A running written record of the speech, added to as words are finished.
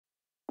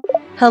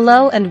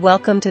Hello and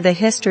welcome to the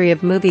history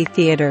of movie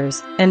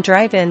theaters and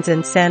drive-ins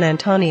in San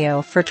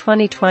Antonio for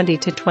 2020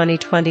 to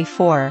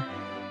 2024.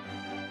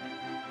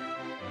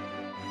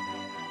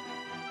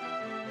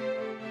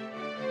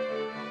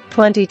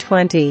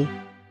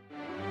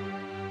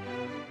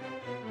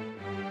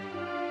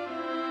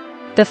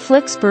 The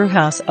Flix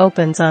Brewhouse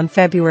opens on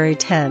February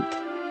 10th.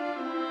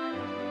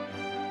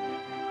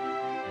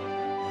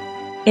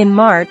 In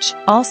March,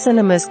 all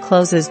cinemas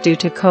closes due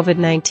to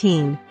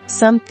COVID-19.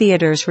 Some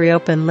theaters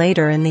reopen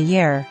later in the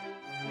year.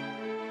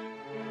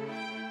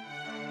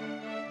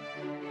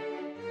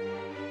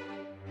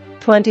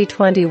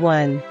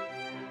 (2021)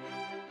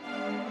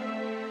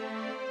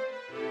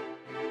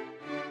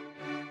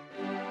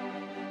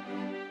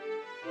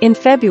 In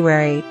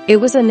February,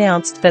 it was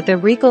announced that the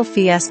Regal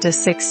Fiesta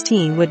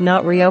 16 would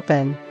not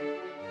reopen.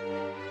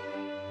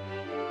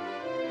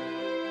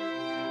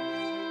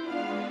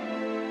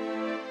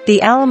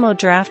 The Alamo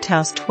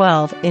Drafthouse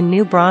 12 in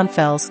New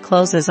Braunfels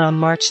closes on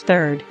March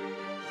 3rd.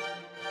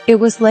 It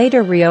was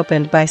later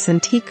reopened by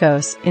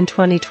Santikos in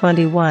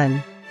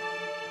 2021.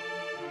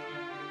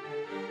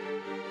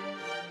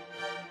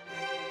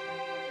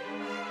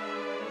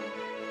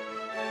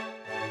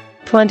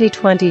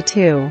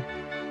 (2022)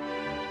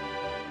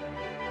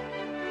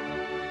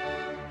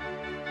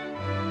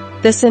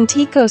 The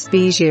Santikos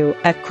Bijou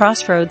at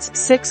Crossroads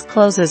 6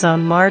 closes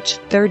on March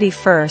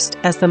 31st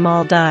as the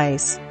mall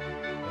dies.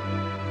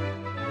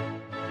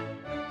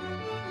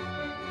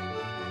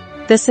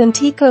 The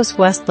Santikos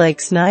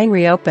Westlakes 9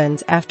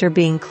 reopens after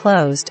being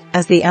closed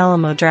as the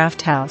Alamo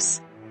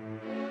Drafthouse.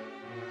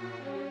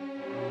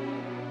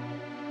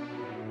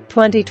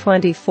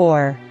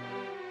 2024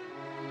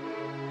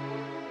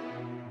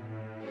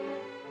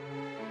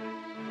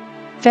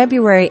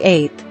 February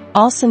 8th,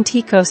 all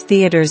Santikos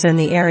theaters in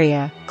the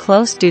area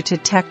closed due to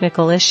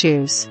technical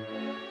issues.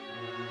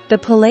 The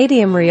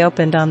Palladium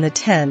reopened on the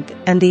 10th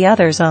and the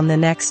others on the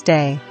next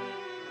day.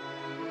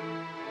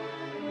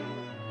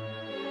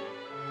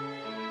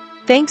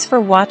 Thanks for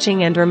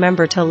watching and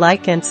remember to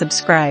like and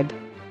subscribe.